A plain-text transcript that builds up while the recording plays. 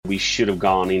we should have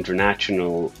gone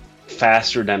international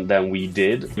faster than we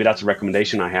did. But that's a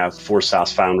recommendation I have for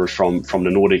SaaS founders from the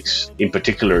Nordics in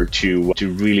particular to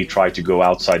really try to go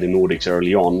outside the Nordics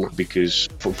early on, because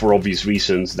for obvious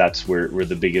reasons, that's where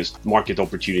the biggest market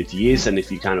opportunity is. And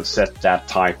if you kind of set that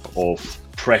type of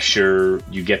pressure,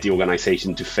 you get the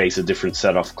organization to face a different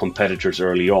set of competitors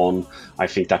early on, I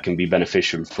think that can be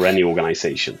beneficial for any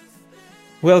organization.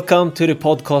 Welcome to the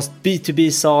podcast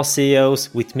B2B SaaS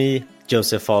CEOs with me,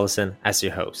 Joseph Olsen, as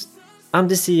your host. I'm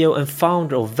the CEO and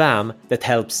founder of VAM that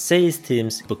helps sales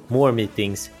teams book more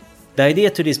meetings. The idea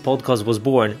to this podcast was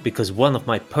born because one of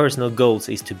my personal goals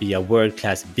is to be a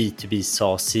world-class B2B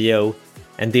SaaS CEO,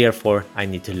 and therefore I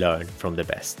need to learn from the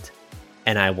best.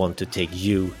 And I want to take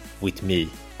you with me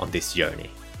on this journey.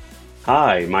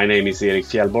 Hi, my name is Erik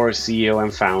Fjellborg, CEO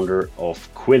and founder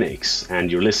of Quinyx, and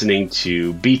you're listening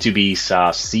to B2B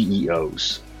SaaS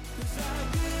CEOs.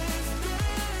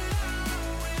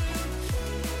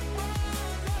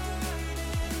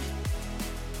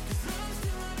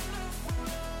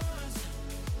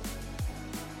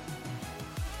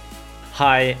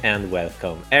 Hi and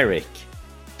welcome, Erik.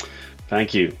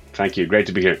 Thank you. Great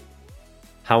to be here.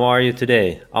 How are you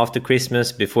today? After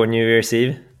Christmas, before New Year's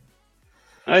Eve?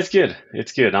 It's good.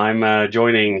 I'm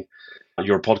joining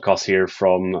your podcast here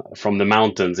from the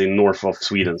mountains in north of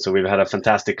Sweden. So we've had a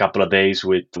fantastic couple of days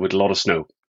with a lot of snow.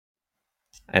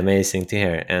 Amazing to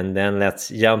hear. And then let's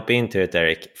jump into it,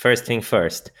 Erik. First thing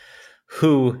first,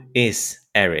 who is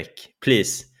Erik?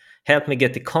 Please help me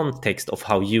get the context of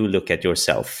how you look at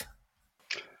yourself.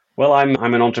 Well,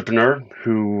 I'm an entrepreneur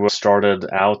who started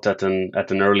out at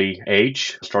an early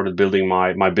age, started building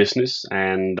my business.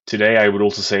 And today I would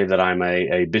also say that I'm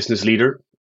a business leader.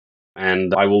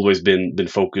 And I've always been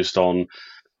focused on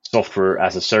software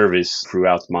as a service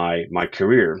throughout my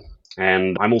career.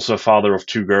 And I'm also a father of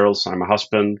 2 girls. I'm a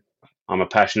husband. I'm a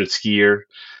passionate skier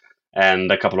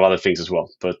and a couple of other things as well.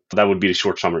 But that would be the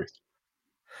short summary.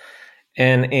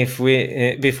 And if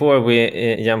we, before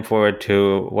we jump forward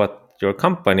to what your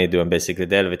company do and basically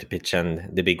the elevator pitch and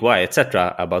the big why,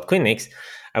 etc. about Quinyx,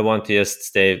 I want to just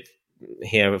stay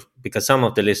here because some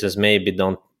of the listeners maybe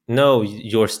don't know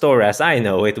your story as I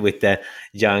know it with the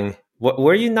young.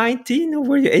 Were you 19 or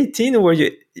were you 18 or were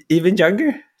you even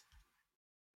younger?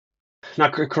 No,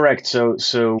 correct.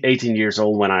 So 18 years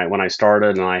old when I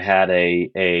started, and I had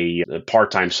a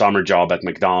part-time summer job at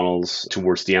McDonald's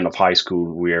towards the end of high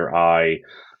school, where I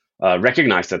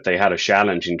recognized that they had a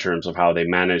challenge in terms of how they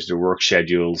managed their work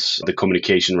schedules, the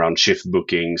communication around shift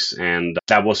bookings, and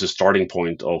that was the starting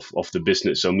point of the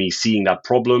business. So me seeing that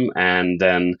problem and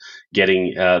then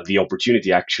getting the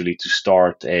opportunity actually to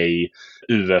start a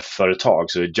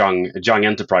UF-företag, so a young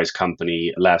enterprise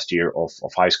company last year of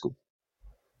high school.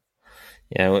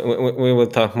 Yeah, we will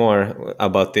talk more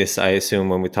about this, I assume,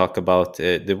 when we talk about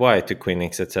the why to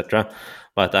Quinyx, etc.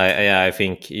 But I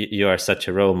think you are such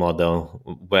a role model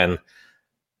when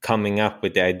coming up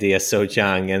with the idea so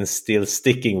young and still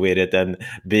sticking with it and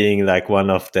being like one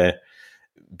of the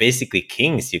basically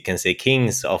kings, you can say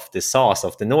kings of the SaaS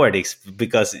of the Nordics,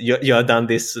 because you have done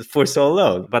this for so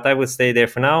long. But I would stay there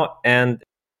for now, and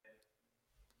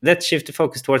let's shift the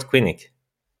focus towards Quinyx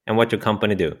and what your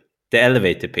company do, the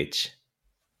elevator pitch.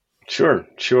 Sure.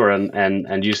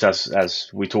 And just as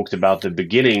we talked about the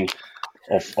beginning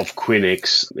of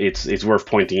Quinyx, it's worth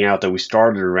pointing out that we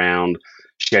started around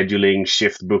scheduling,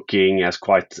 shift booking as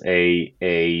quite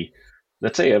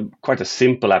let's say quite a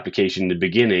simple application in the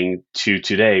beginning to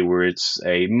today, where it's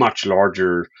a much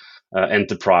larger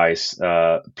enterprise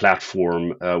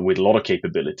platform with a lot of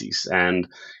capabilities. And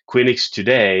Quinyx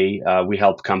today, we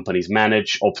help companies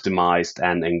manage, optimize,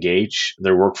 and engage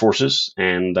their workforces.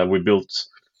 And we built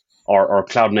our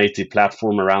cloud native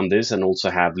platform around this, and also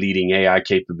have leading AI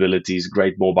capabilities,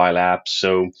 great mobile apps.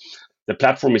 So the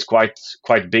platform is quite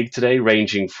big today,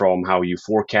 ranging from how you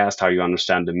forecast, how you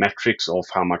understand the metrics of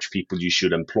how much people you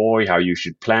should employ, how you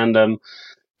should plan them,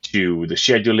 to the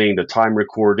scheduling, the time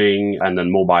recording, and then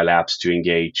mobile apps to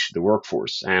engage the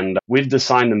workforce. And we've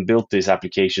designed and built this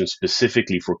application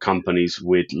specifically for companies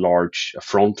with large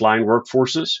frontline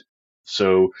workforces.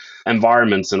 So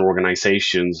environments and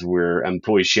organizations where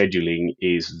employee scheduling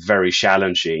is very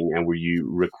challenging and where you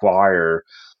require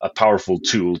a powerful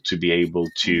tool to be able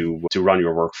to run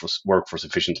your workforce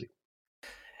efficiently.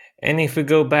 And if we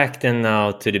go back then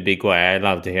now to the big why, I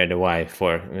love to hear the why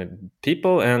for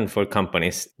people and for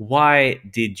companies. Why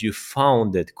did you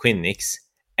founded Quinyx?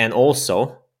 And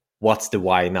also, what's the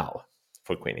why now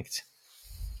for Quinyx?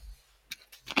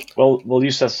 Well,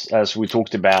 just as we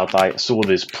talked about, I saw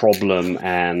this problem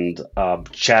and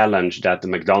challenge that the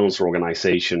McDonald's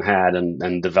organization had,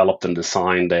 and developed and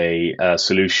designed a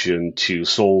solution to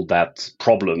solve that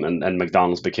problem. And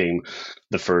McDonald's became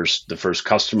the first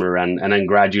customer, and then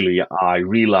gradually I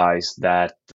realized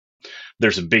that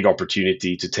there's a big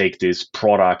opportunity to take this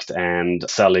product and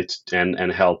sell it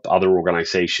and help other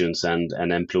organizations and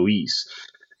employees.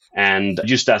 And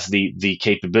just as the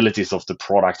capabilities of the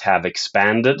product have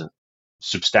expanded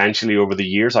substantially over the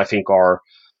years, I think our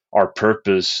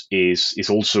purpose is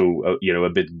also a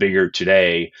bit bigger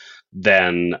today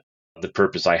than the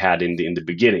purpose I had in the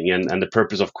beginning. And the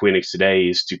purpose of Quinyx today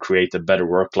is to create a better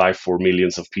work life for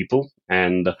millions of people.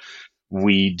 And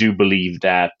we do believe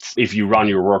that if you run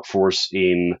your workforce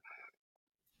in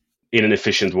an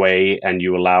efficient way and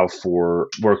you allow for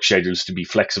work schedules to be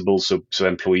flexible, so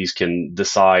employees can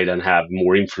decide and have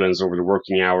more influence over the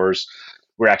working hours,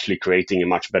 we're actually creating a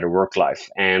much better work life.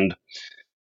 And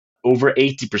over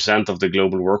 80% of the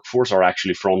global workforce are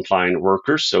actually frontline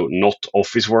workers, so not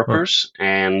office Huh. workers.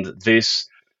 And this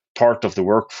part of the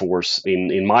workforce,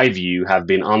 in my view, have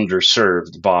been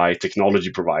underserved by technology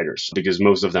providers because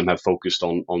most of them have focused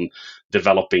on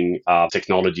developing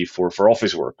technology for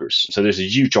office workers. So there's a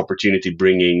huge opportunity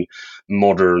bringing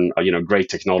modern, great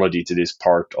technology to this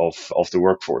part of the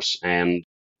workforce. And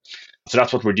so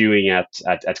that's what we're doing at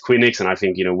Quinyx. And I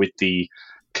think, with the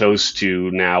close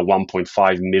to now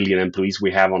 1.5 million employees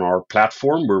we have on our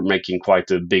platform, we're making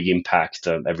quite a big impact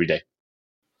every day.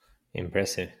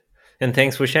 Impressive. And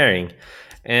thanks for sharing.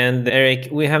 And Eric,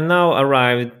 we have now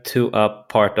arrived to a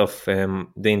part of the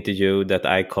interview that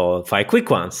I call Five Quick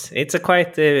Ones. It's a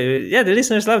quite, the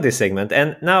listeners love this segment.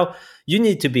 And now you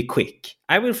need to be quick.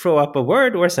 I will throw up a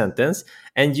word or sentence,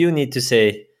 and you need to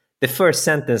say the first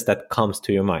sentence that comes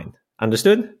to your mind.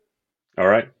 Understood? All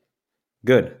right.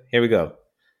 Good. Here we go.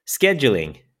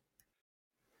 Scheduling.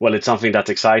 Well, it's something that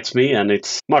excites me, and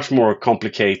it's much more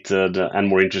complicated and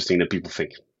more interesting than people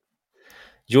think.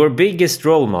 Your biggest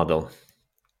role model.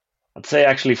 I'd say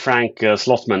actually Frank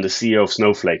Slotman, the CEO of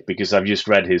Snowflake, because I've just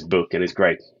read his book and it's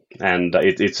great. And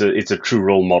it's a true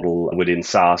role model within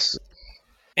SaaS.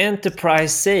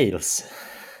 Enterprise sales.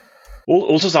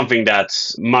 Also something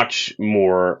that's much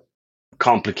more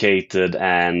complicated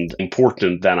and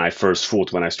important than I first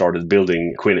thought when I started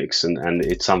building Quinyx. And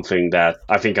it's something that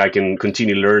I think I can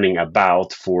continue learning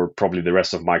about for probably the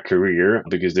rest of my career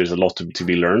because there's a lot to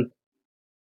be learned.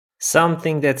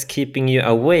 Something that's keeping you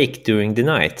awake during the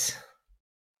night.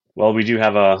 Well, we do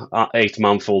have a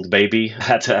 8-month-old baby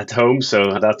at home,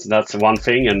 so that's one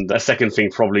thing. And a second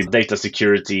thing, probably data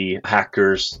security,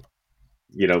 hackers,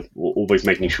 always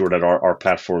making sure that our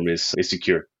platform is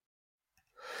secure.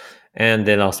 And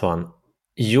the last one,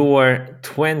 your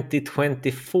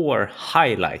 2024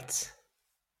 highlights.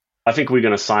 I think we're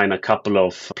going to sign a couple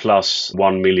of plus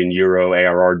 1 million euro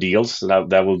ARR deals.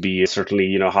 That will be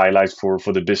certainly, highlights for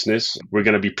the business. We're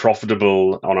going to be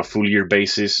profitable on a full year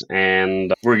basis,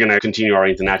 and we're going to continue our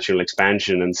international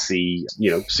expansion and see,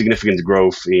 significant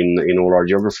growth in all our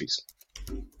geographies.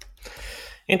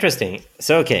 Interesting.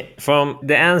 So, okay, from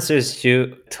the answers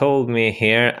you told me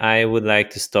here, I would like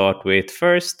to start with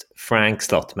first Frank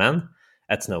Slotman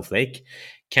at Snowflake.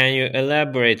 Can you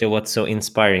elaborate on what's so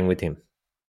inspiring with him?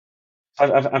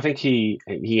 I think he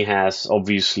has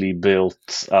obviously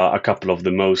built a couple of the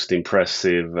most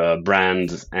impressive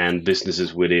brands and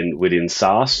businesses within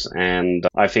SaaS, and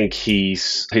I think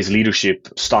his leadership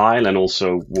style and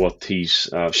also what he's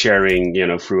sharing,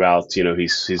 throughout,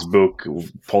 his book,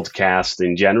 podcast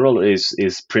in general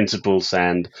is principles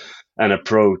and an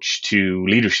approach to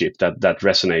leadership that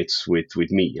resonates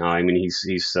with me. I mean,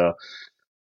 he's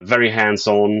very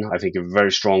hands-on. I think a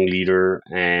very strong leader,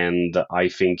 and I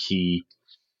think he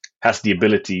has the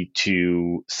ability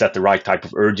to set the right type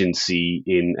of urgency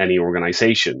in any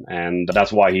organization. And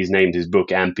that's why he's named his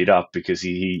book Amp It Up, because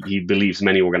he believes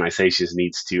many organizations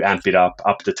needs to amp it up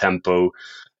the tempo,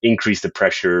 increase the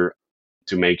pressure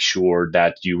to make sure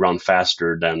that you run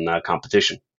faster than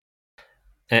competition.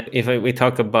 If we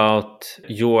talk about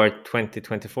your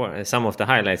 2024, some of the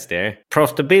highlights there,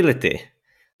 profitability.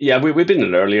 Yeah, we've been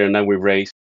in earlier, and then we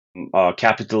raised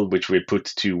capital, which we put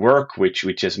to work, which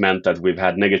has meant that we've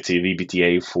had negative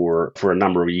EBITDA for a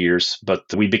number of years, but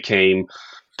we became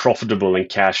profitable and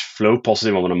cash flow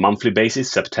positive on a monthly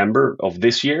basis September of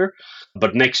this year.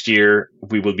 But next year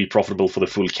we will be profitable for the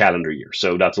full calendar year,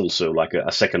 so that's also like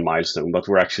a second milestone. But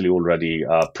we're actually already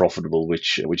profitable,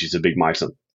 which is a big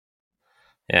milestone.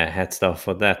 Yeah, hats off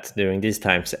for that during these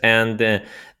times. And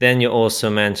then you also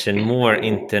mentioned more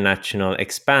international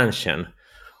expansion.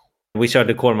 Which are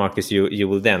the core markets you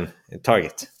will then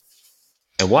target?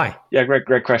 and why? Yeah,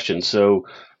 great question. So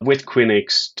with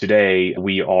Quinyx today,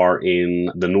 we are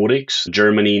in the Nordics,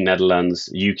 Germany, Netherlands,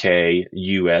 UK,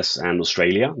 US, and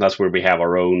Australia. That's where we have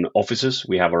our own offices.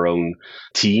 We have our own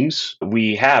teams.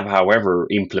 We have, however,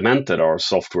 implemented our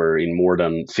software in more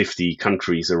than 50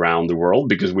 countries around the world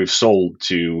because we've sold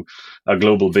to a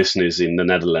global business in the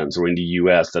Netherlands or in the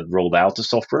US that rolled out the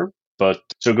software. But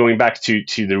so going back to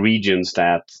the regions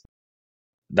that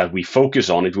we focus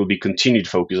on, it will be continued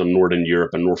focus on Northern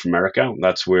Europe and North America.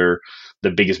 That's where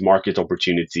the biggest market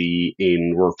opportunity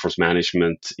in workforce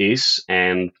management is.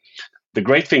 And the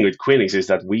great thing with Quinyx is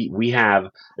that we have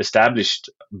established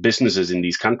businesses in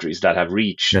these countries that have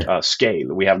reached Yeah.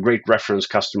 scale. We have great reference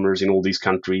customers in all these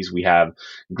countries. We have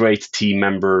great team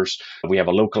members. We have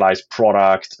a localized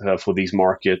product for these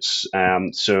markets.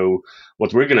 So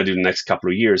what we're going to do the next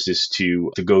couple of years is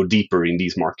to go deeper in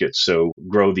these markets. So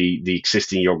grow the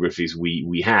existing geographies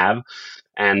we have,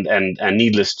 and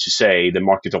needless to say, the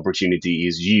market opportunity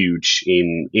is huge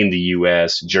in the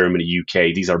US, Germany,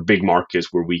 UK. These are big markets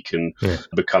where we can Yeah.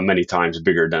 become many times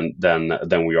bigger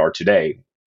than we are today.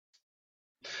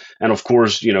 And of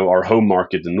course, our home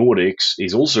market, the Nordics,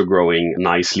 is also growing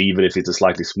nicely, even if it's a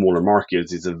slightly smaller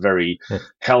market. It's a very Yeah.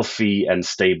 healthy and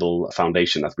stable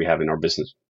foundation that we have in our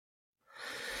business.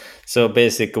 So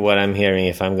basically, what I'm hearing,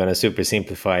 if I'm going to super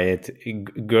simplify it,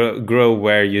 grow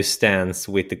where you stand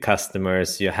with the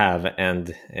customers you have,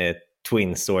 and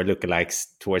twins or lookalikes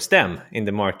towards them in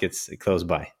the markets close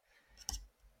by.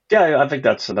 Yeah, I think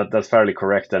that's fairly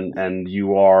correct, and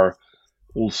you are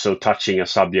also touching a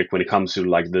subject when it comes to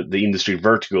like the industry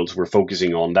verticals we're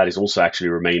focusing on. That is also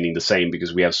actually remaining the same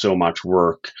because we have so much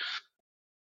work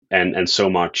and so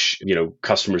much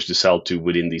customers to sell to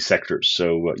within these sectors.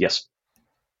 So yes.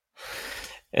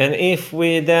 And if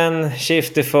we then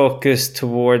shift the focus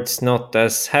towards not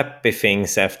as happy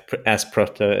things as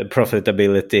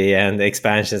profitability and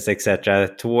expansions, etc.,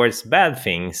 towards bad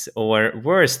things or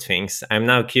worst things, I'm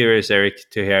now curious, Erik,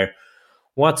 to hear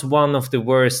what's one of the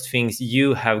worst things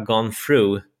you have gone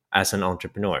through as an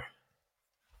entrepreneur?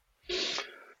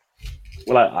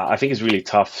 Well, I think it's really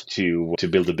tough to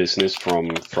build a business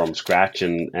from scratch,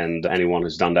 and anyone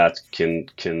who's done that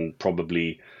can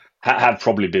probably have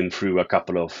probably been through a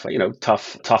couple of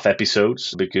tough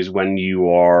episodes, because when you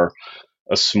are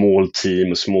a small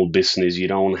team, a small business, you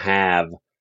don't have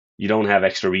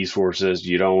extra resources,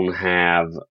 you don't have,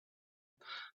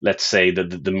 let's say,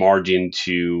 the margin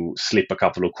to slip a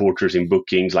couple of quarters in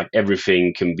bookings. Like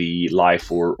everything can be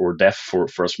life or death for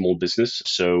a small business,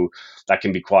 so that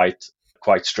can be quite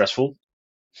stressful.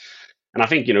 And I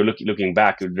think looking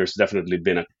back, there's definitely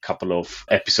been a couple of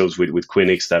episodes with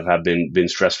Quinyx that have been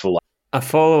stressful. A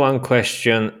follow-on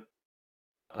question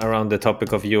around the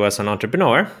topic of you as an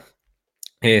entrepreneur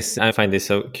is, I find this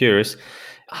so curious,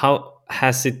 how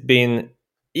has it been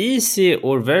easy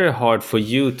or very hard for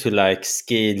you to like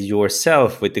scale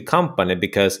yourself with the company?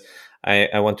 Because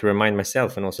I want to remind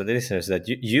myself and also the listeners that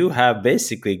you have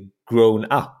basically grown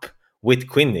up with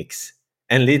Quinyx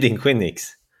and leading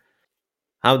Quinyx.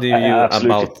 How do you Absolutely.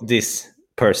 about this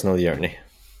personal journey?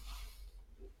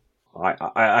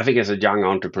 I think as a young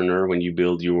entrepreneur, when you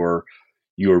build your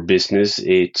business,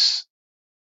 it's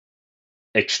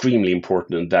extremely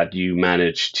important that you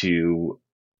manage to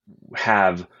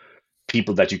have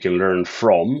people that you can learn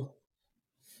from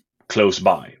close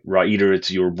by, right? Either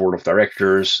it's your board of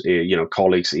directors,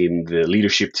 colleagues in the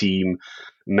leadership team,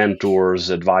 mentors,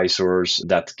 advisors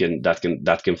that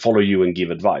can follow you and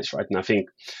give advice, right? And I think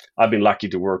I've been lucky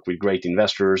to work with great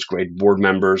investors, great board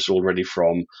members already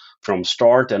from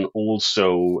start, and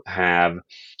also have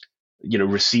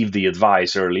received the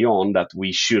advice early on that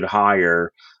we should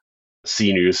hire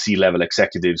senior C-level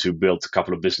executives who built a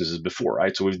couple of businesses before,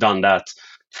 right? So we've done that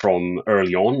from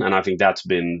early on, and I think that's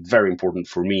been very important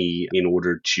for me in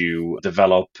order to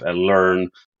develop and learn,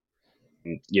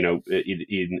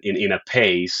 in a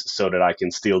pace so that I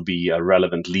can still be a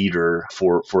relevant leader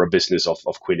for a business of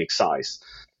Quinyx size.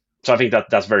 So I think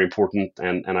that's very important,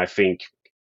 and I think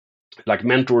like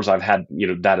mentors, I've had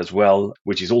that as well,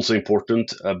 which is also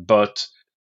important, but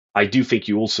I do think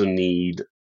you also need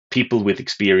people with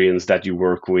experience that you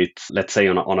work with, let's say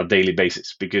on a daily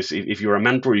basis. Because if you're a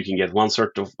mentor, you can get one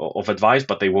sort of advice,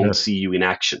 but they won't Yeah. see you in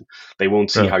action. They won't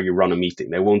see Yeah. how you run a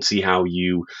meeting. They won't see how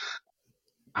you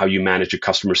manage a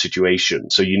customer situation.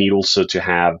 So you need also to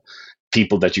have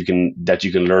people that you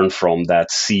can learn from,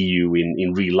 that see you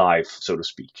in real life, so to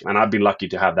speak. And I've been lucky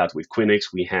to have that with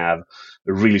Quinyx. We have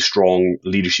a really strong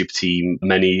leadership team.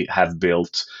 Many have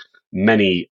built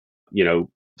many,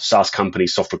 SaaS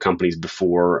companies, software companies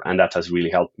before, and that has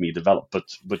really helped me develop.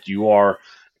 But you are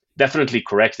definitely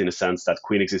correct in a sense that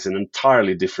Quinyx is an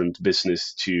entirely different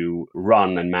business to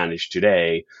run and manage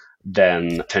today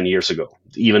than 10 years ago.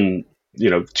 Even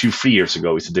 2-3 years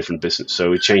ago, it's a different business.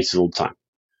 So it changes all the time.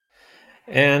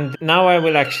 And now I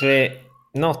will actually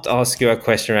not ask you a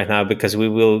question right now, because we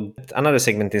will. Another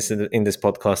segment in this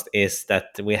podcast is that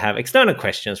we have external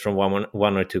questions from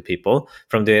one or two people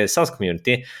from the SaaS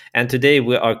community. And today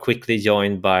we are quickly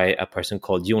joined by a person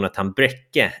called Jonathan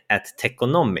Brecke at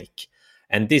Techonomic.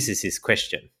 And this is his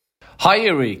question. Hi,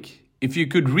 Erik. If you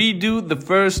could redo the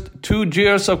first 2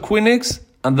 years of Quinyx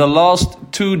and the last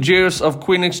 2 years of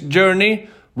Quinyx journey,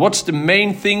 what's the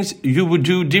main things you would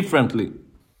do differently?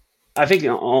 I think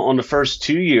on the first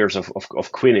 2 years of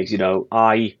Quinyx,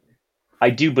 I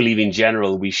do believe in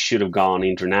general we should have gone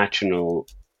international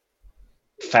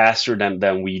faster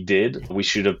than we did. We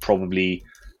should have probably.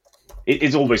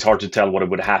 It's always hard to tell what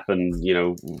would happen,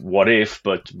 what if,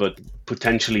 but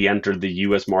potentially entered the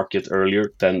US market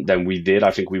earlier than we did.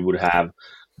 I think we would have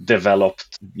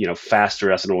developed,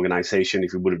 faster as an organization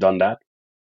if we would have done that.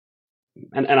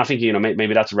 And I think,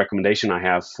 maybe that's a recommendation I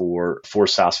have for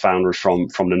SaaS founders from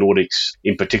the Nordics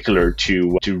in particular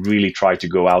to really try to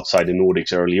go outside the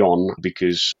Nordics early on,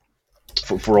 because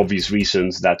for obvious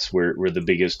reasons, that's where the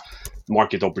biggest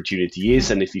market opportunity is.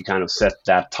 And if you kind of set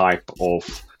that type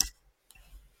of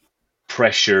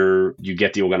pressure, you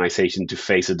get the organization to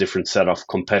face a different set of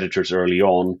competitors early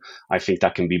on, I think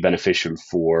that can be beneficial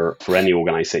for any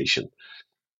organization.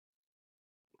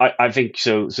 I think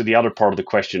so. So the other part of the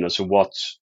question is, so what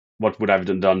would I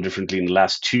have done differently in the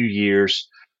last 2 years?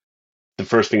 The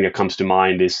first thing that comes to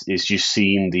mind is you've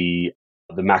seen the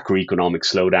macroeconomic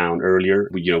slowdown earlier.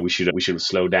 We should have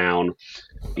slowed down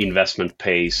investment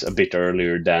pace a bit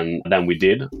earlier than we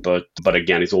did. But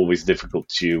again, it's always difficult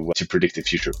to predict the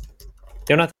future.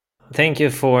 Jonathan, thank you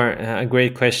for a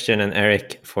great question, and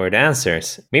Erik for the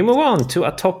answers. We move on to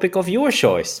a topic of your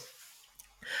choice.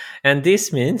 And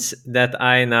this means that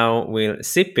I now will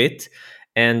sip it,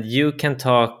 and you can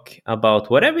talk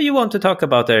about whatever you want to talk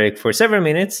about, Erik, for several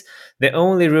minutes. The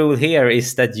only rule here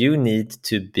is that you need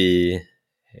to be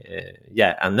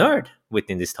a nerd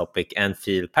within this topic and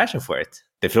feel passion for it.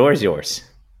 The floor is yours.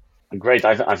 Great.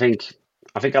 I think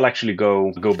I'll actually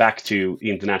go back to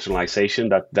internationalization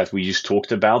that we just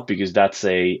talked about, because that's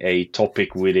a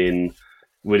topic within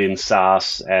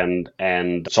SaaS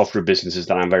and software businesses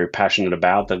that I'm very passionate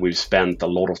about, that we've spent a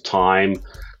lot of time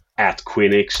at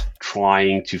Quinyx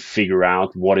trying to figure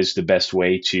out what is the best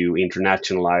way to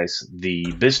internationalize the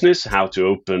business, how to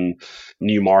open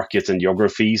new markets and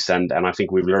geographies. And I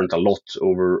think we've learned a lot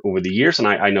over the years. And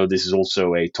I know this is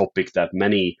also a topic that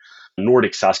many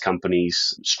Nordic SaaS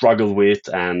companies struggle with,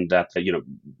 and that,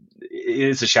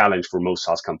 it's a challenge for most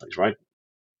SaaS companies, right?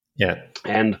 Yeah.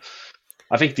 And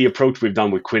I think the approach we've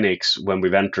done with Quinyx when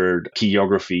we've entered key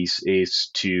geographies is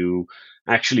to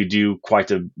actually do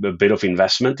quite a bit of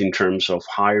investment in terms of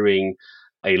hiring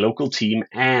a local team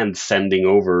and sending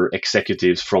over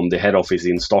executives from the head office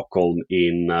in Stockholm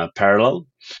in parallel.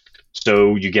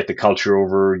 So you get the culture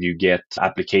over, you get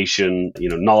application,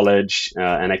 knowledge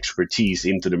and expertise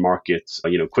into the market,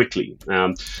 quickly.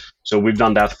 So we've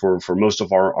done that for most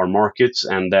of our markets,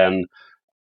 and then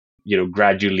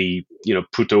gradually,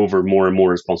 put over more and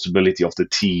more responsibility of the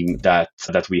team that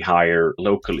we hire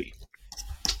locally.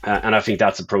 And I think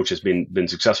that approach has been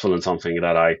successful, and something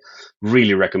that I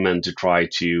really recommend to try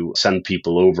to send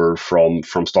people over from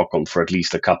Stockholm for at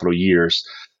least a couple of years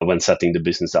when setting the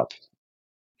business up.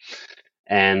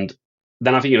 And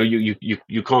then I think,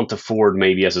 you can't afford,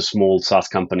 maybe as a small SaaS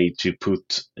company, to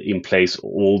put in place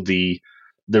all the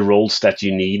roles that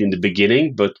you need in the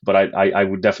beginning, but I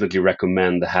would definitely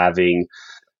recommend having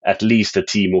at least a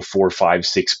team of 4, 5,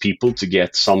 6 people to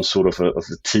get some sort of a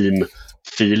team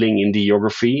feeling in the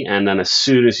geography. And then as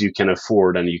soon as you can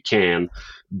afford and you can,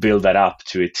 build that up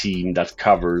to a team that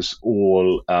covers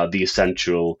all the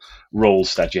essential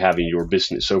roles that you have in your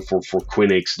business. So for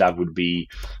Quinyx, that would be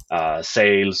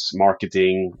sales,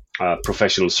 marketing,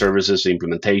 professional services,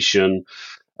 implementation.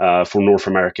 For North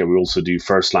America, we also do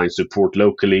first line support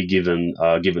locally, given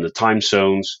the time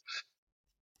zones,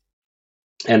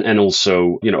 and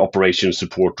also operations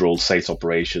support roles, sales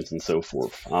operations, and so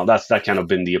forth. That's kind of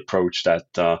been the approach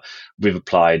that we've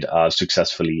applied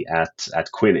successfully at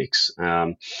Quinyx.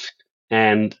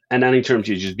 And then in terms,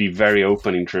 you just be very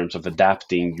open in terms of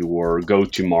adapting your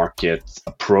go-to-market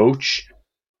approach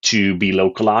to be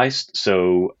localized,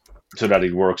 so that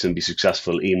it works and be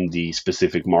successful in the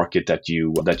specific market that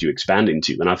you expand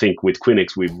into. And I think with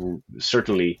Quinyx, we've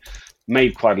certainly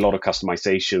made quite a lot of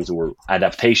customizations or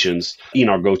adaptations in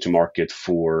our go-to-market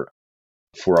for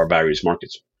our various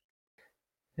markets.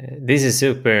 This is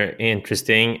super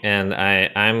interesting, and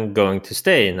I'm going to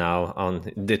stay now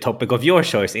on the topic of your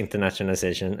choice,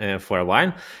 internationalization, for a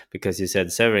while, because you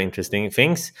said several interesting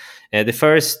things. The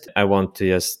first, I want to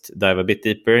just dive a bit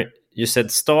deeper. You said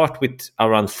start with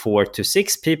around 4 to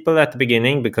 6 people at the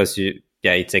beginning because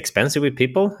it's expensive with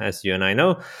people, as you and I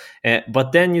know.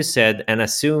 But then you said, and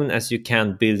as soon as you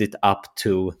can build it up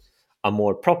to a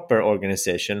more proper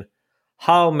organization,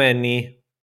 how many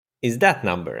is that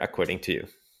number according to you?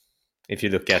 If you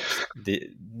look at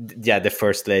the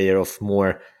first layer of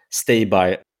more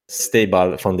stable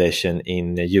foundation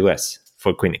in the US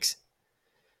for Quinyx.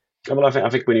 Well, I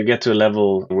think when you get to a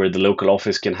level where the local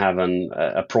office can have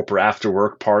a proper after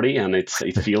work party, and it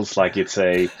feels like it's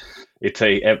a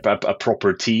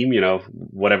proper team,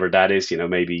 whatever that is,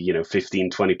 maybe 15,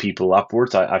 20 people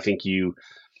upwards. I think you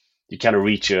kind of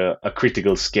reach a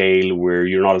critical scale where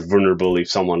you're not as vulnerable if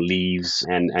someone leaves,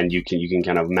 and you can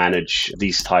kind of manage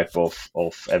these type of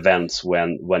events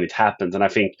when it happens. And I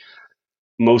think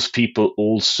most people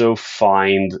also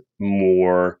find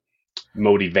more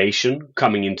motivation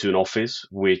coming into an office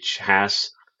which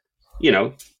has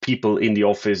people in the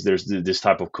office. There's this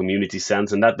type of community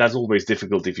sense, and that's always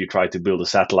difficult if you try to build a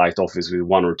satellite office with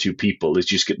 1 or 2 people. It's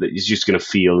just going to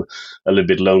feel a little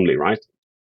bit lonely, right?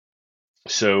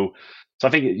 So I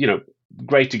think,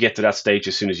 great to get to that stage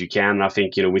as soon as you can. And I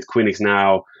think, with Quinyx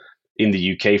now in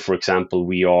the UK, for example,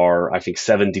 we are, I think,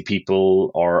 70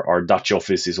 people. Our Dutch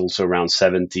office is also around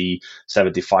 70,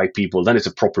 75 people. Then it's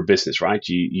a proper business, right?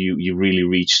 You really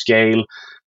reach scale.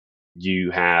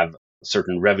 You have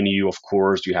certain revenue, of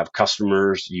course. You have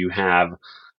customers. You have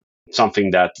something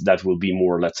that will be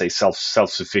more, let's say,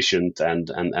 self-sufficient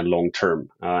and long term.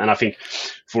 And I think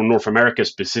for North America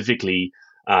specifically,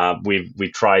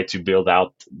 we try to build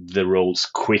out the roles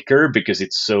quicker because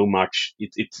it's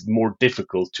more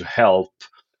difficult to help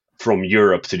from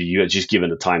Europe to the US, just given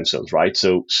the time zones, right?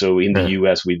 So in the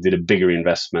US, we did a bigger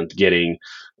investment getting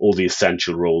all the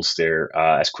essential roles there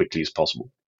as quickly as possible.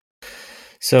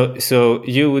 So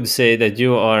you would say that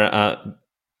you are a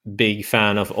big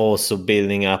fan of also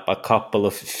building up a couple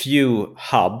of few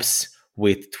hubs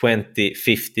with 20,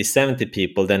 50, 70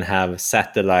 people, then have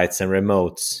satellites and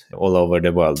remotes all over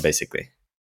the world, basically.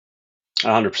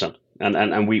 100%.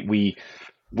 And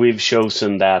we've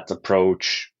chosen that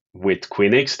approach with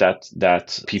Quinyx,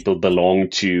 that people belong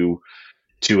to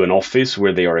an office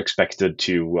where they are expected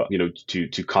to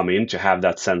come in, to have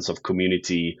that sense of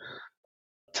community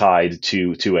tied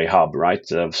to a hub, right?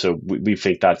 So we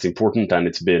think that's important, and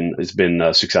it's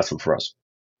been successful for us.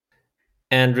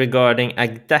 And regarding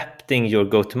adapting your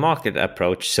go-to-market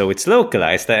approach, so it's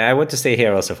localized. I want to stay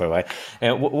here also for a while.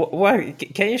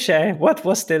 Can you share what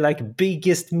was the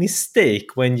biggest mistake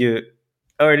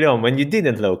early on when you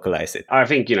didn't localize it? I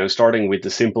think starting with the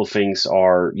simple things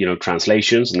are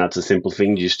translations, and that's a simple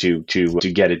thing, just to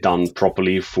get it done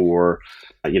properly for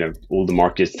all the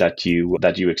markets that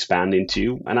you expand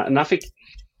into. And I think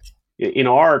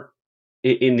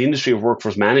in the industry of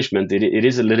workforce management, it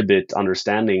is a little bit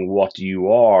understanding what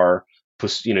you are,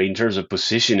 in terms of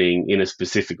positioning in a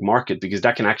specific market, because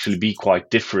that can actually be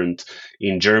quite different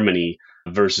in Germany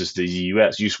versus the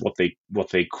US. Use what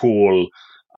they call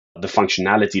the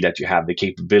functionality that you have, the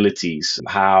capabilities,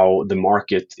 how the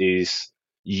market is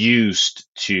used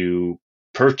to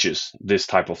purchase this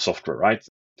type of software, right?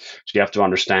 So you have to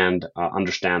understand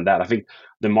that. I think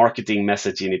the marketing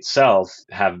message in itself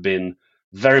have been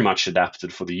very much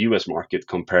adapted for the US market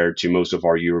compared to most of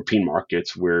our European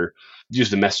markets, where just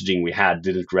the messaging we had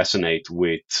didn't resonate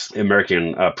with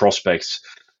American prospects,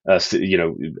 as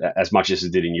much as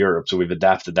it did in Europe. So we've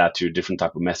adapted that to a different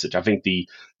type of message. I think the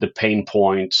pain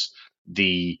points,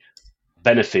 the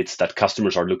benefits that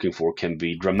customers are looking for can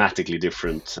be dramatically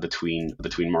different between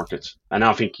markets. And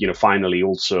I think, finally,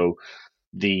 also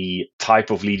the type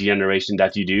of lead generation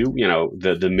that you do,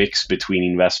 the mix between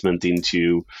investment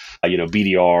into,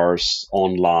 BDRs,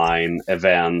 online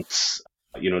events,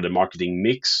 the marketing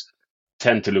mix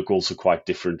tend to look also quite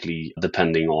differently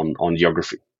depending on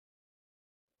geography.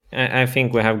 I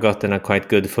think we have gotten a quite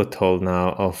good foothold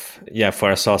now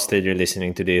for a SaaS leader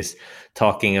listening to this,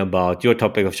 talking about your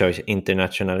topic of choice,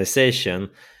 internationalization.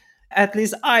 At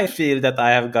least I feel that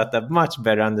I have got a much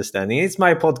better understanding. It's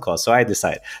my podcast, so I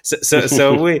decide.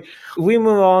 So we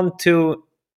move on to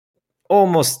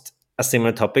almost a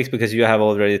similar topics, because you have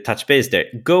already touched base there.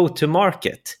 Go to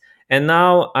market. And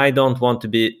now I don't want to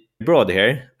be broad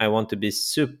here. I want to be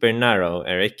super narrow,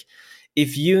 Erik.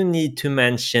 If you need to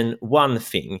mention one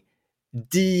thing,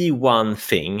 the one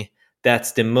thing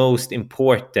that's the most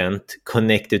important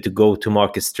connected to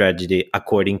go-to-market strategy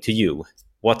according to you,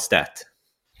 what's that?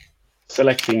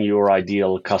 selecting your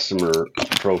ideal customer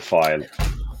profile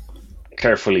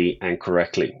carefully and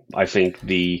correctly. I think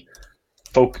the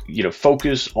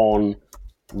focus on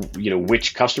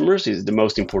which customers is the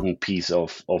most important piece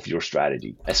of your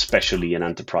strategy, especially in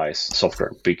enterprise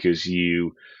software, because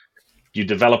you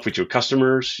develop with your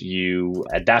customers, you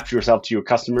adapt yourself to your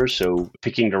customers. So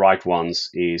picking the right ones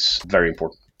is very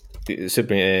important.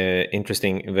 Super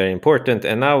interesting, very important.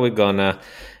 And now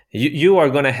you are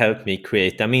gonna help me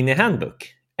create a mini handbook.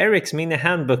 Erik's mini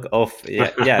handbook of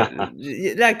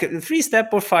like 3-step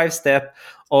or 5-step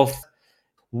of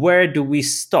where do we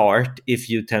start if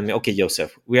you tell me, okay,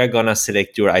 Joseph, we are gonna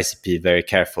select your ICP very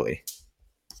carefully.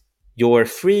 Your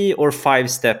 3 or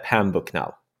 5-step handbook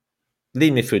now.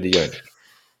 Lead me through the journey.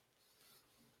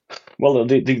 Well,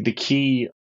 the key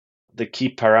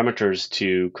parameters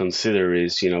to consider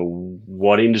is,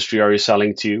 what industry are you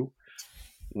selling to?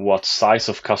 What size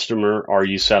of customer are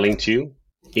you selling to?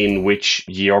 In which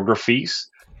geographies?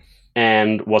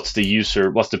 And what's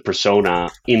the persona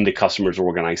in the customer's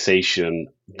organization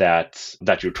that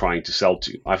you're trying to sell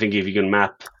to? I think if you can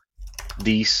map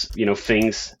these,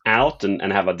 things out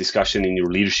and have a discussion in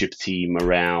your leadership team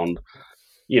around,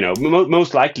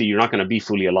 most likely you're not going to be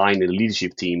fully aligned in the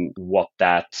leadership team what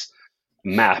that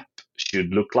map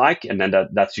should look like, and then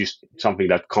that's just something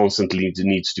that constantly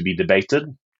needs to be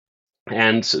debated.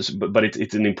 And but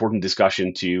it's an important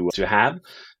discussion to have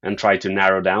and try to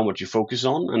narrow down what you focus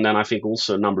on. And then I think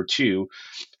also number 2,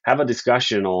 have a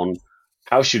discussion on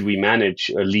how should we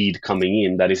manage a lead coming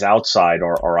in that is outside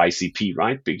our ICP,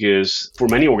 right? Because for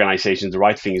many organizations, the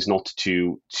right thing is not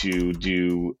to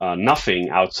do nothing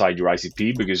outside your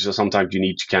ICP, because sometimes you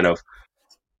need to kind of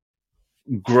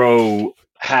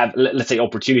have, let's say,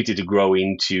 opportunity to grow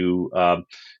into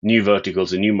new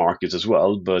verticals and new markets as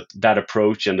well. But that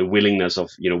approach and the willingness of,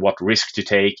 what risk to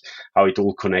take, how it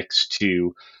all connects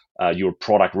to your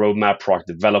product roadmap, product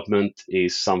development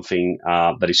is something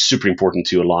that is super important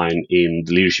to align in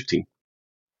the leadership team.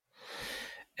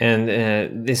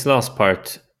 And this last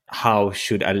part, how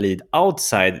should a lead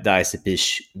outside the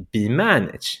ICP be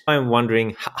managed? I'm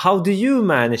wondering, how do you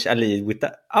manage a lead with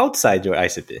outside your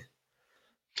ICP?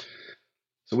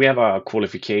 So we have a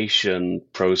qualification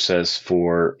process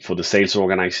for the sales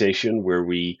organization where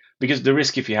because the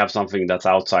risk if you have something that's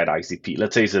outside ICP,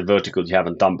 let's say it's a vertical you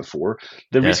haven't done before,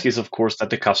 the risk is, of course, that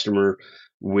the customer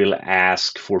will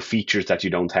ask for features that you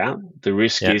don't have. The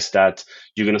risk is that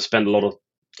you're going to spend a lot of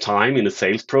time in the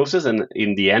sales process, and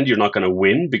in the end, you're not going to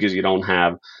win because you don't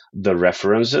have the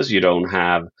references, you don't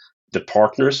have the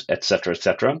partners, etc.,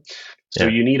 etc. So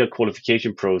you need a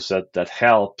qualification process that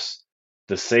helps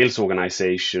the sales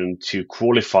organization to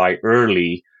qualify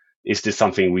early. Is this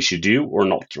something we should do or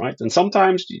not, right? And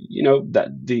sometimes,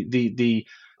 that the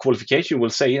qualification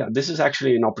will say, yeah, this is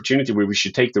actually an opportunity where we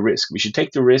should take the risk. We should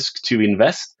take the risk to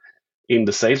invest in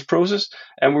the sales process,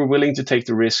 and we're willing to take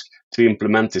the risk to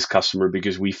implement this customer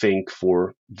because we think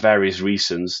for various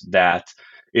reasons that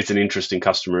it's an interesting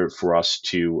customer for us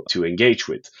to engage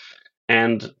with.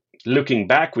 And looking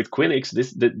back with Quinyx,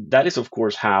 that is, of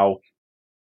course, how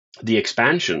the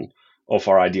expansion of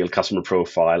our ideal customer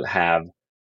profile have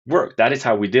worked. That is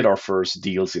how we did our first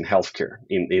deals in healthcare,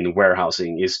 in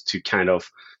warehousing, is to kind of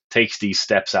take these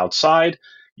steps outside.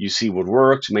 You see what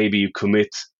works. Maybe you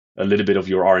commit a little bit of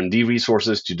your R&D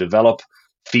resources to develop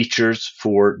features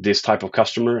for this type of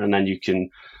customer, and then you can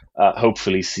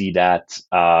hopefully see that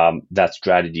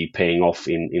strategy paying off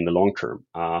in the long term.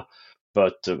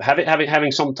 But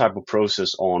having some type of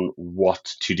process on what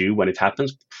to do when it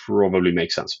happens probably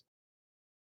makes sense.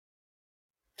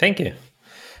 Thank you.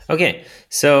 Okay,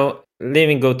 so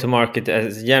leaving go-to-market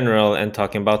as general and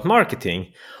talking about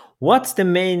marketing, what's the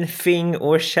main thing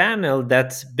or channel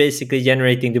that's basically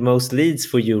generating the most leads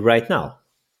for you right now?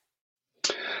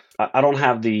 I don't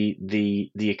have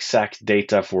the exact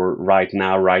data for right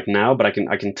now, but I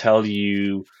can tell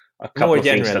you a couple more of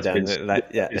things that's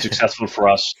been successful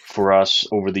for us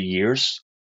over the years.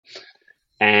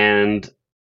 And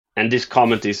this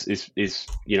comment is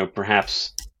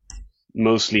perhaps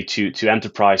mostly to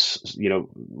enterprise,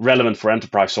 relevant for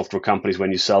enterprise software companies when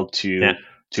you sell to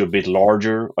a bit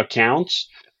larger accounts,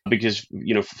 because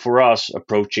for us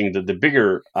approaching the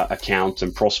bigger accounts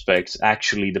and prospects,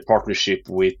 actually the partnership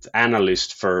with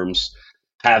analyst firms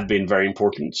have been very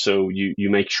important. So you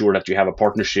make sure that you have a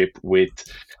partnership with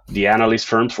the analyst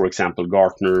firms, for example,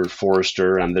 Gartner,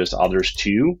 Forrester, and there's others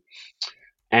too.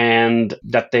 And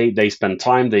that they spend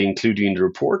time, they include you in the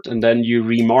report, and then you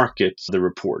remarket the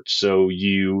report. So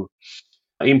you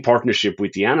in partnership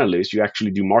with the analyst, you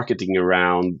actually do marketing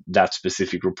around that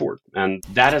specific report. And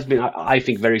that has been, I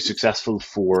think, very successful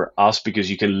for us because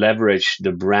you can leverage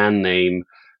the brand name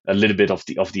a little bit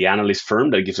of the analyst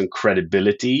firm that gives them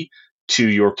credibility to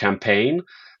your campaign,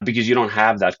 because you don't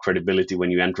have that credibility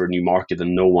when you enter a new market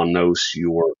and no one knows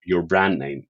your brand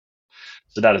name.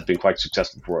 So that has been quite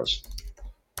successful for us.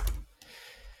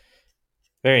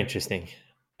 Very interesting.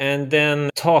 And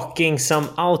then talking some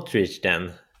outreach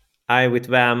then. I with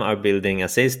VAM are building a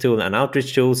sales tool and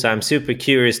outreach tool, so I'm super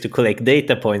curious to collect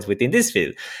data points within this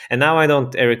field. And now I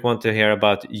don't, Erik, want to hear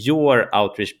about your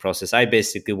outreach process. I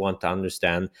basically want to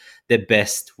understand the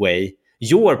best way,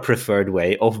 your preferred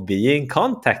way of being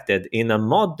contacted in a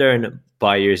modern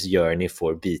buyer's journey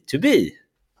for B2B.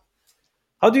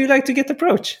 How do you like to get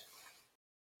approached?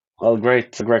 Well,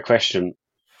 great question.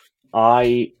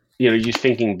 Just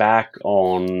thinking back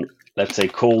on, let's say,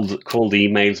 cold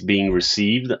emails being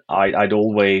received, I'd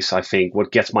always, I think,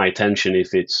 what gets my attention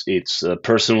if it's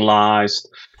personalized,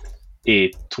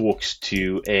 it talks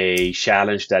to a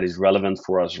challenge that is relevant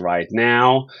for us right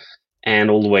now, and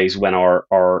always when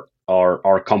our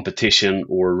competition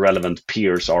or relevant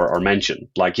peers are mentioned,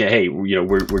 like, yeah, hey,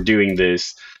 we're doing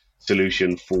this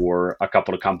solution for a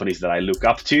couple of companies that I look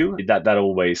up to. That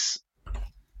always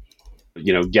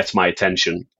gets my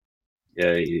attention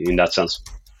in that sense.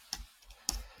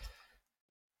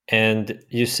 And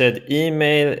you said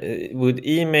email. Would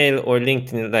email or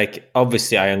LinkedIn, like,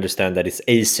 obviously I understand that it's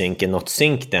async and not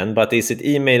sync then, but is it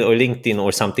email or LinkedIn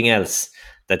or something else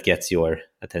that gets your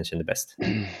attention the best?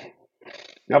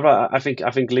 No, but I think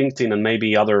LinkedIn, and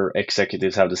maybe other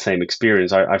executives have the same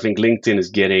experience. I think LinkedIn is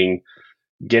getting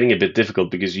a bit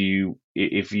difficult because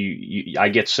I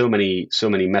get so many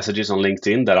messages on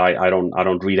LinkedIn that I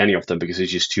don't read any of them because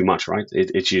it's just too much, right?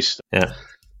 It's just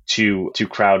too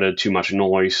crowded, too much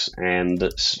noise, and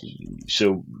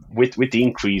so with the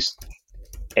increased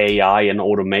AI and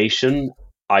automation,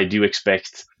 I do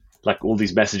expect like all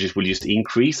these messages will just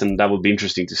increase, and that will be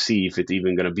interesting to see if it's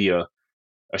even going to be a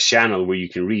channel where you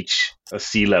can reach a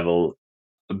C-level,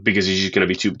 because it's just going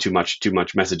to be too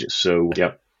much messages. So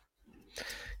yeah.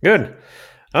 Good.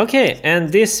 Okay, and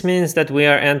this means that we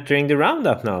are entering the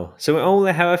roundup now. So we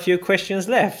only have a few questions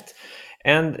left.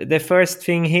 And the first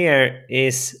thing here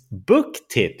is book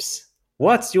tips.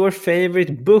 What's your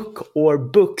favorite book or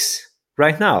books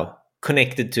right now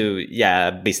connected to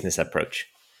business approach?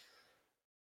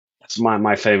 That's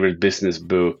my favorite business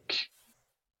book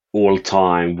all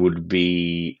time would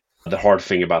be The Hard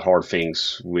Thing About Hard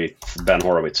Things with Ben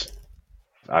Horowitz.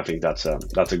 I think that's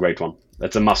a great one.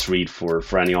 That's a must read for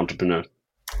any entrepreneur.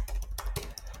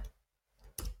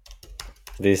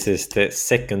 This is the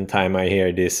second time I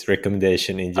hear this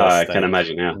recommendation in just I can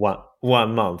imagine, yeah.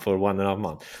 1 month or 1.5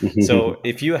 months. So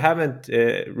if you haven't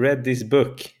read this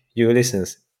book, you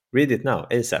listeners, read it now,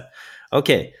 ASAP.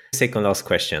 Okay, second last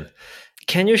question.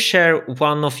 Can you share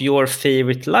one of your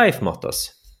favorite life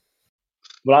mottos?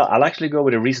 Well, I'll actually go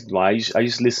with a recent one. I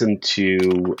just listened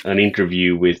to an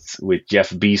interview with Jeff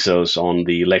Bezos on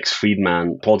the Lex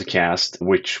Friedman podcast,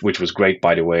 which was great,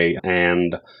 by the way.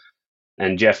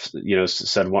 And Jeff,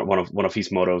 said one of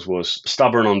his mottos was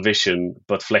stubborn on vision,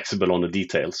 but flexible on the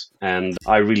details. And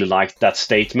I really liked that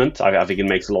statement. I think it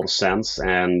makes a lot of sense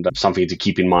and something to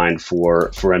keep in mind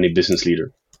for any business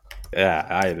leader. Yeah,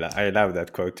 I love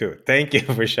that quote too. Thank you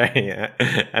for sharing.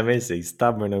 Amazing.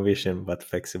 Stubborn on vision, but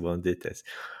flexible on details.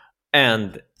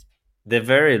 And the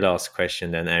very last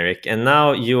question then, Erik. And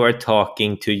now you are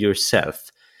talking to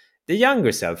yourself, the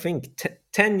younger self. Think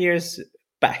 10 years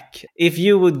back. If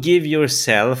you would give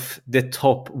yourself the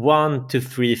top 1 to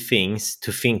 3 things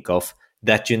to think of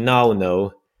that you now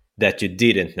know that you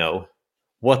didn't know,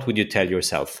 what would you tell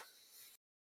yourself?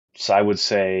 So I would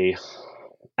say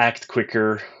act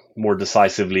quicker, more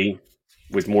decisively,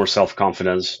 with more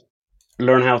self-confidence.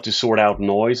 Learn how to sort out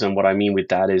noise. And what I mean with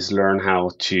that is learn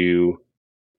how to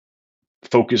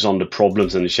focus on the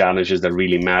problems and the challenges that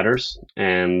really matters,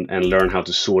 and learn how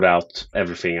to sort out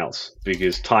everything else,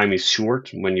 because time is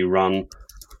short when you run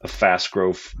a fast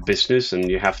growth business, and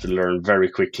you have to learn very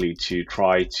quickly to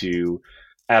try to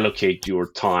allocate your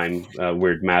time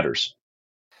where it matters.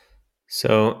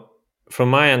 So from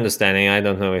my understanding, I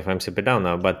don't know if I'm super down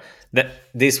now, but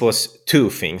this was 2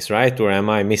 things, right? Or am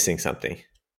I missing something?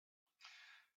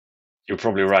 You're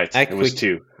probably right. It was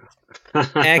 2.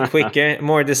 Act quicker,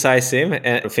 more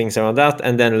decisive, things around that,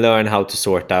 and then learn how to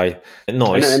sort out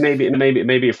noise. And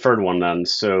maybe a third one then.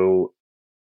 So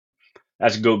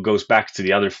as goes back to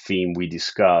the other theme we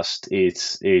discussed,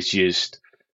 it's just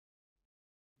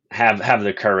have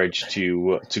the courage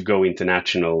to go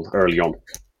international early on.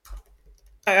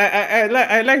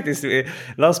 I like this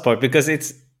last part because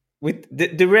it's with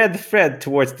the red thread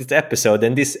towards this episode,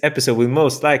 and this episode will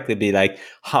most likely be like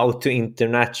how to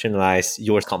internationalize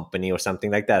your company or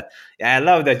something like that. I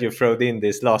love that you thrown in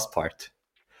this last part.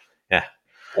 Yeah.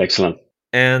 Excellent.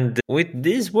 And with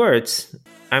these words,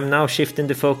 I'm now shifting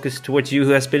the focus towards you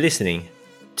who has been listening.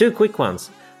 2 quick ones.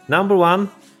 Number 1,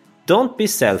 don't be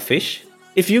selfish.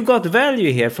 If you got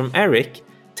value here from Erik,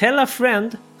 tell a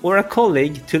friend or a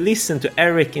colleague to listen to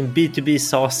Erik in B2B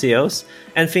SaaS CEOs.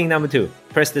 And thing number 2,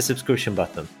 press the subscription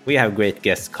button. We have great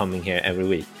guests coming here every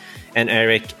week. And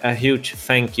Erik, a huge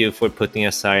thank you for putting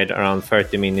aside around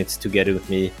 30 minutes together with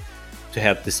me to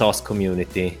help the SaaS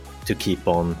community to keep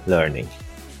on learning.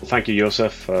 Thank you,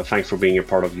 Joseph. Thanks for being a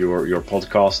part of your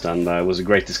podcast, and it was a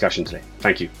great discussion today.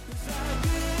 Thank you.